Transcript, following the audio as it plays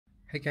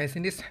Hey guys,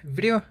 in this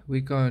video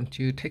we're going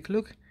to take a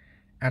look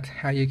at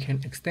how you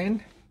can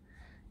extend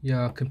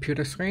your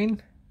computer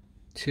screen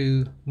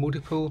to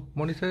multiple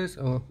monitors,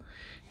 or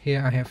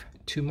here I have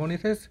two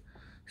monitors.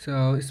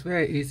 So it's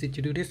very easy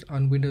to do this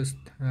on Windows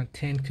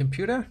 10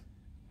 computer.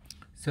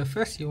 So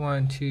first you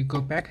want to go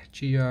back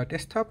to your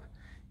desktop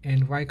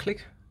and right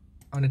click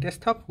on the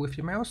desktop with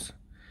your mouse,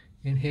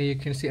 and here you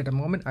can see at the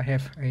moment I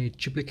have a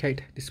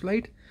duplicate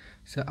display.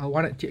 So I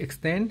wanted to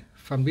extend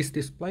from this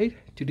display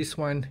to this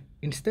one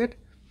instead.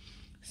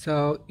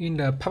 So in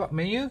the pop-up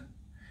menu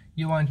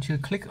you want to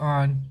click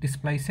on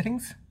display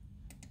settings.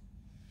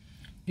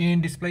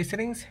 In display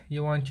settings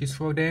you want to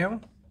scroll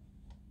down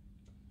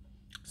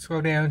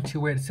to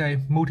where it says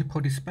multiple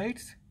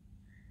displays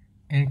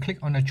and click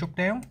on the drop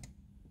down.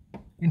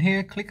 In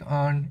here click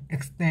on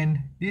extend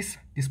these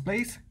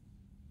displays.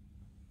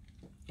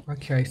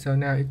 Okay, so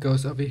now it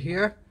goes over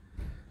here,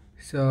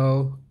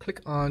 so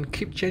click on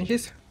keep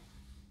changes.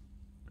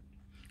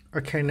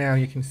 Okay, now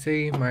you can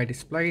see my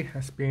display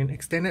has been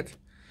extended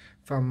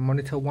from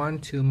monitor 1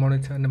 to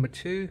monitor number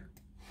 2.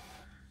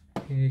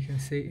 Here you can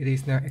see it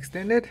is now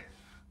extended,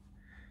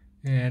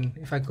 and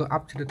if I go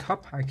up to the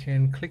top I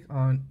can click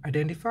on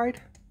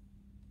identified,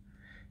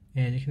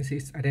 and you can see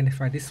it's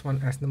identified this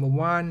one as number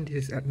 1,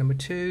 this is at number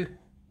 2.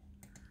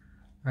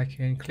 I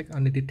can click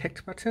on the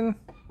detect button.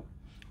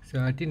 So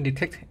I didn't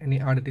detect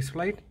any other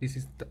display.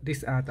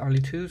 These are the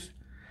only two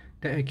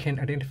that I can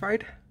identify.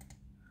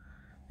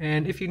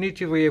 And if you need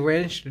to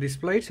rearrange the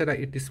display so that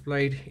it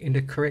displayed in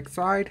the correct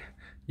side,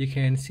 you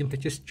can simply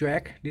just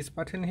drag this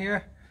button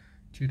here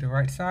to the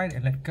right side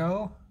and let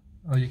go,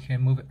 or you can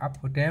move it up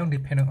or down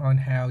depending on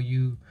how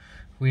you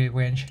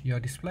rearrange your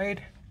display.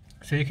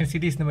 So you can see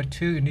this is number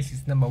 2 and this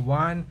is number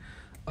 1.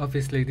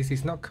 Obviously this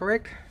is not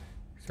correct.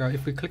 So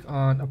if we click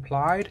on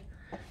applied,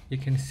 you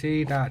can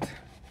see that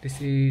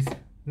this is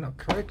not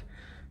correct.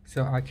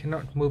 So I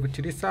cannot move it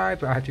to this side,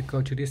 but I have to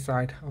go to this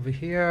side over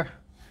here.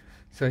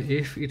 So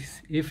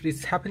if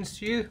this happens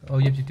to you, all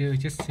you have to do is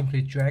just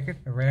simply drag it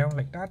around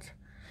like that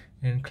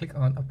and click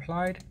on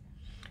applied,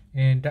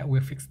 and that will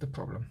fix the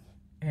problem.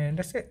 And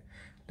that's it.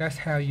 That's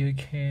how you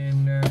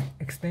can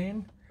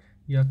extend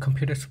your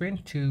computer screen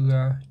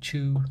to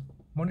 2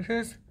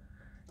 monitors.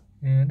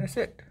 And that's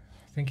it.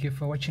 Thank you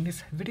for watching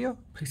this video.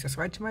 Please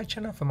subscribe to my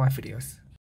channel for more videos.